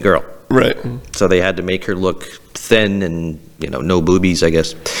prepubescent girl. Right. So they had to make her look thin and, no boobies, I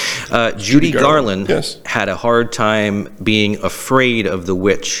guess. Judy Garland yes. had a hard time being afraid of the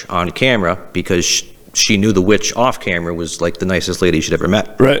witch on camera because she knew the witch off camera was like the nicest lady she'd ever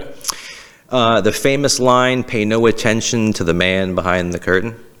met. Right. The famous line, "Pay no attention to the man behind the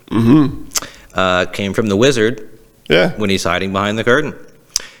curtain," came from the wizard Yeah. when he's hiding behind the curtain.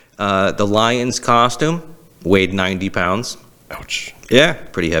 The lion's costume weighed 90 pounds. Ouch. Yeah,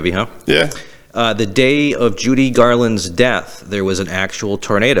 pretty heavy, huh? Yeah. The day of Judy Garland's death, there was an actual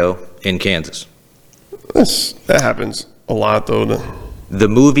tornado in Kansas. That happens a lot though. The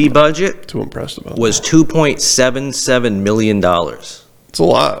movie budget Too impressed about was that. $2.77 million. It's a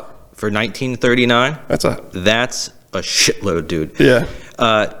lot. For 1939, That's a shitload, dude. yeah.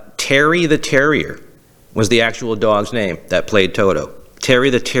 Terry the Terrier was the actual dog's name that played Toto. Terry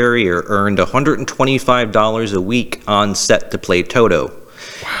the Terrier earned $125 a week on set to play Toto.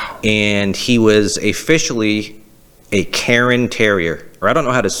 Wow. And he was officially a Cairn Terrier. Or I don't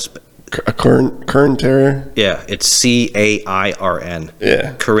know how to... A Kern Terrier. Yeah, it's C-A-I-R-N.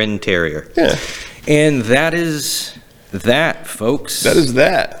 Yeah. Cairn Terrier. Yeah. And that is that, folks. That is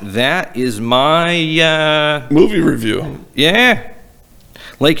that. That is my... Movie review. Yeah.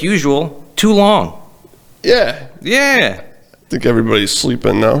 Like usual, too long. Yeah. Yeah. think everybody's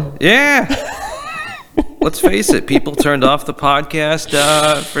sleeping now. Yeah. Let's face it, people turned off the podcast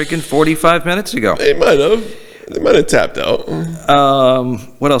freaking 45 minutes ago. They might have. They might have tapped out.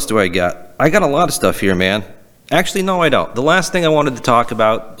 What else do I got? I got a lot of stuff here, man. Actually, no, I don't. The last thing I wanted to talk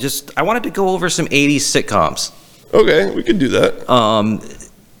about, I wanted to go over some 80s sitcoms. Okay, we could do that.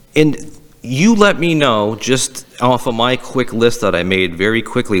 And you let me know, just off of my quick list that I made very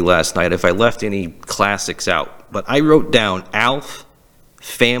quickly last night, if I left any classics out. But I wrote down Alf,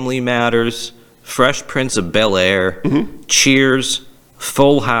 Family Matters, Fresh Prince of Bel-Air, Cheers,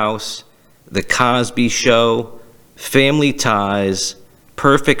 Full House, The Cosby Show, Family Ties,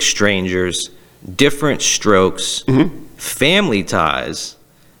 Perfect Strangers, Different Strokes, Family Ties,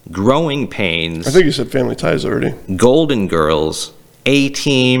 Growing Pains, I think you said Family Ties already. Golden Girls,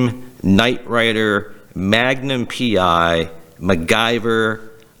 A-Team, Knight Rider, Magnum P.I., MacGyver,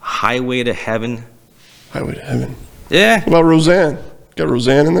 Highway to Heaven. Highway to Heaven. Yeah, What about Roseanne? Got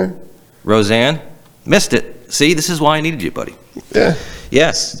Roseanne in there? Roseanne. Missed it. See, this is why I needed you, buddy. Yeah,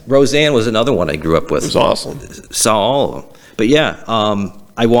 Yes, Roseanne was another one I grew up it with. was awesome. Saw all of them. But yeah,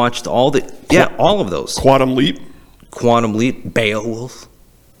 I watched all of those. Quantum Leap. Quantum Leap, Beowulf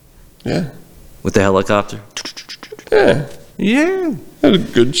Yeah, with the helicopter. yeah. Yeah. That was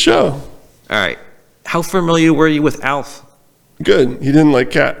a good show. All right. How familiar were you with Alf? Good. He didn't like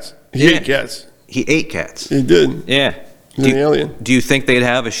cats. He Yeah. ate cats. He ate cats. He did. Yeah. He's an alien. Do you think they'd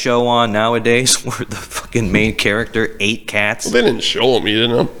have a show on nowadays where the fucking main character ate cats? Well, they didn't show him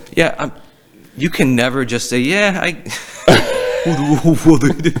eating them. Yeah, you can never just say, yeah,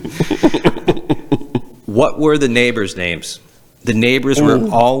 What were the neighbors' names? The neighbors were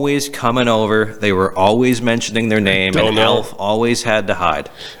always coming over. They were always mentioning their name, Don't and know. Alf always had to hide.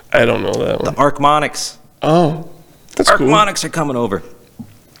 I don't know that The one. Archmonics. Oh, that's cool. Archmonics are coming over.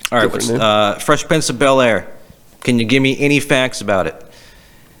 All right, Different Fresh Prince of Bel-Air. Can you give me any facts about it?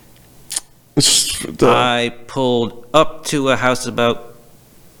 It's the I pulled up to a house about,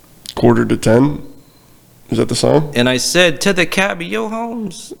 9:45. Is that the song? and I said to the cabbie, yo,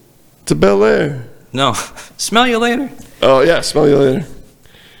 Holmes. To Bel Air. No, smell you later. Oh, yeah. Smell you later.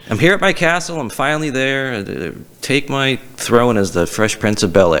 I'm here at my castle. I'm finally there. Take my throne as the Fresh Prince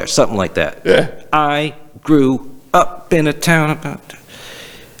of Bel-Air. Something like that. Yeah. I grew up in a town about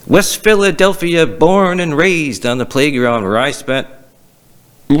West Philadelphia, born and raised on the playground where I spent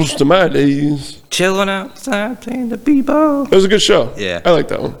Most of my days. chilling outside playing the b-ball. It was a good show. Yeah. I like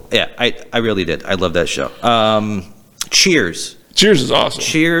that one. Yeah, I really did. I love that show. Cheers. Cheers is awesome.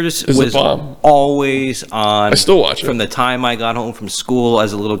 Cheers It's a was bomb. always on. I still watch it. From the time I got home from school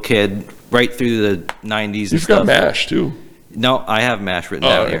as a little kid, right through the 90s and You've got stuff. MASH, too. No, I have MASH written Oh,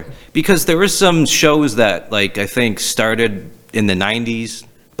 down all right. here. Because there were some shows that, like, I think started in the 90s, It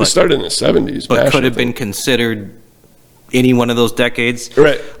but, started in the 70s. but MASH, could I have been think. considered any one of those decades.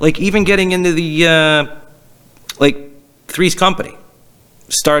 Right. Like, even getting into the, like, Three's Company.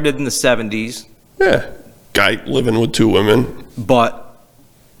 Started in the 70s, Yeah. Guy living with two women. but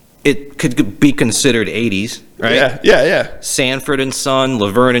it could be considered 80s, right? Yeah, yeah, yeah. Sanford and Son,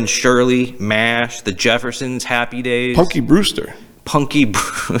 Laverne and Shirley, MASH, The Jeffersons, Happy Days, Punky Brewster. Punky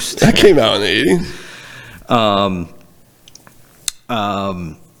Brewster. That came out in the 80s.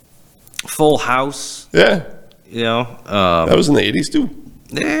 Full House, Yeah. you know. That was in the 80s, too.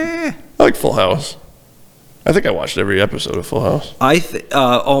 Eh, I like Full House. I think I watched every episode of Full House.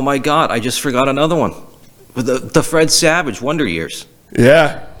 oh my God, I just forgot another one. The Fred Savage Wonder Years.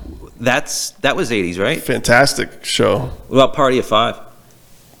 Yeah. That was 80s, right? Fantastic show. What about Party of Five?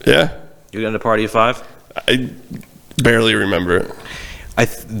 Yeah. You got into Party of Five? I barely remember it.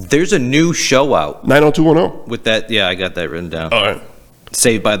 There's a new show out 90210. with that. Yeah, I got that written down. All right.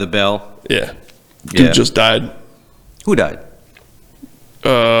 Saved by the Bell. Yeah. Dude Yeah. just died. Who died?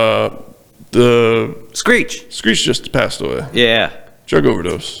 The Screech. Screech just passed away. Yeah. Drug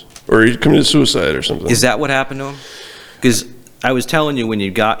overdose. Or he committed suicide or something. Is that what happened to him? Because I was telling you when you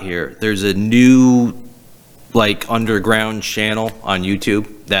got here, there's a new, like, underground channel on YouTube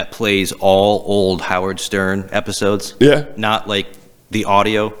that plays all old Howard Stern episodes. Yeah. Not like the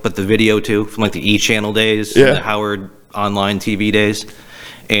audio, but the video too, from like the E! Channel days, Yeah. and the Howard online TV days.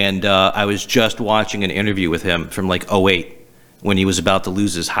 And I was just watching an interview with him from like 2008 when he was about to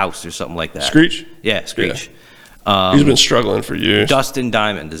lose his house or something like that. Screech? Yeah, Screech. He's been struggling for years. Dustin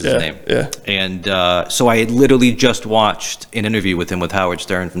Diamond is his Yeah, name. yeah. And so I had literally just watched an interview with him with Howard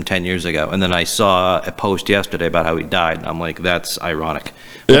Stern from 10 years ago. And then I saw a post yesterday about how he died. And I'm like, that's ironic.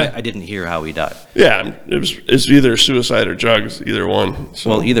 But Yeah. I didn't hear how he died. Yeah, it's either suicide or drugs, either one. So,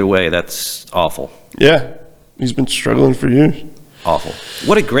 Well, either way, that's awful. yeah, he's been struggling for years. Awful.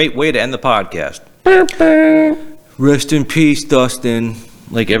 What a great way to end the podcast. Rest in peace, Dustin.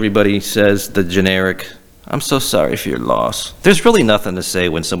 Like everybody says, the generic. I'm so sorry for your loss. There's really nothing to say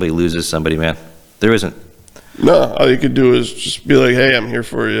when somebody loses somebody, man. There isn't. No, all you could do is just be like, hey, I'm here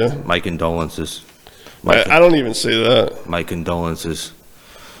for you. My condolences. I don't even say that. My condolences.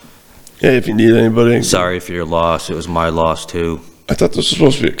 Hey, if you need anybody. Sorry for your loss. It was my loss, too. I thought this was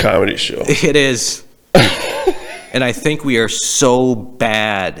supposed to be a comedy show. It is. And I think we are so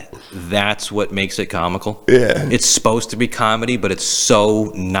bad, that's what makes it comical. Yeah. It's supposed to be comedy, but it's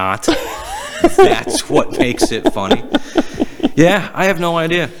so not. That's what makes it funny. Yeah, I have no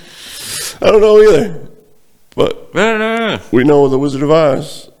idea. I don't know either. But we know The Wizard of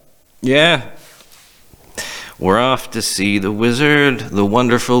Oz. Yeah. We're off to see the wizard, the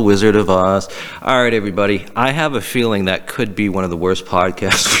wonderful Wizard of Oz. All right, everybody. I have a feeling that could be one of the worst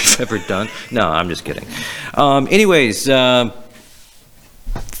podcasts we've ever done. No, I'm just kidding. Anyways,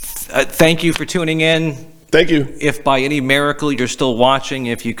 thank you for tuning in. Thank you. If by any miracle you're still watching,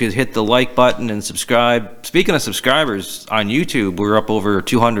 if you could hit the like button and subscribe. Speaking of subscribers, on YouTube, we're up over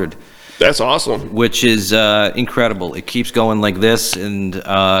 200. That's awesome. Which is incredible. It keeps going like this, and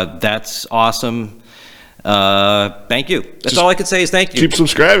that's awesome. Thank you. That's all I could say is thank you. Keep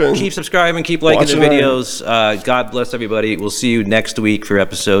subscribing. Keep subscribing. Keep liking the Watching videos. God bless everybody. We'll see you next week for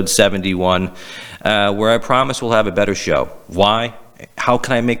episode 71, where I promise we'll have a better show. Why? How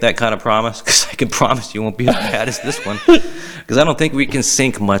can I make that kind of promise? Because I can promise you won't be as bad as this one. Because I don't think we can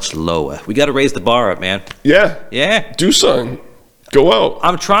sink much lower. We got to raise the bar up, man. Yeah. Yeah. Do something. Go out.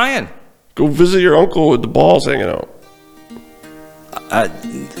 I'm trying. Go visit your uncle with the balls hanging out.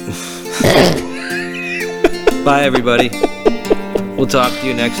 Bye, everybody. We'll talk to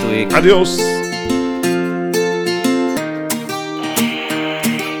you next week. Adios.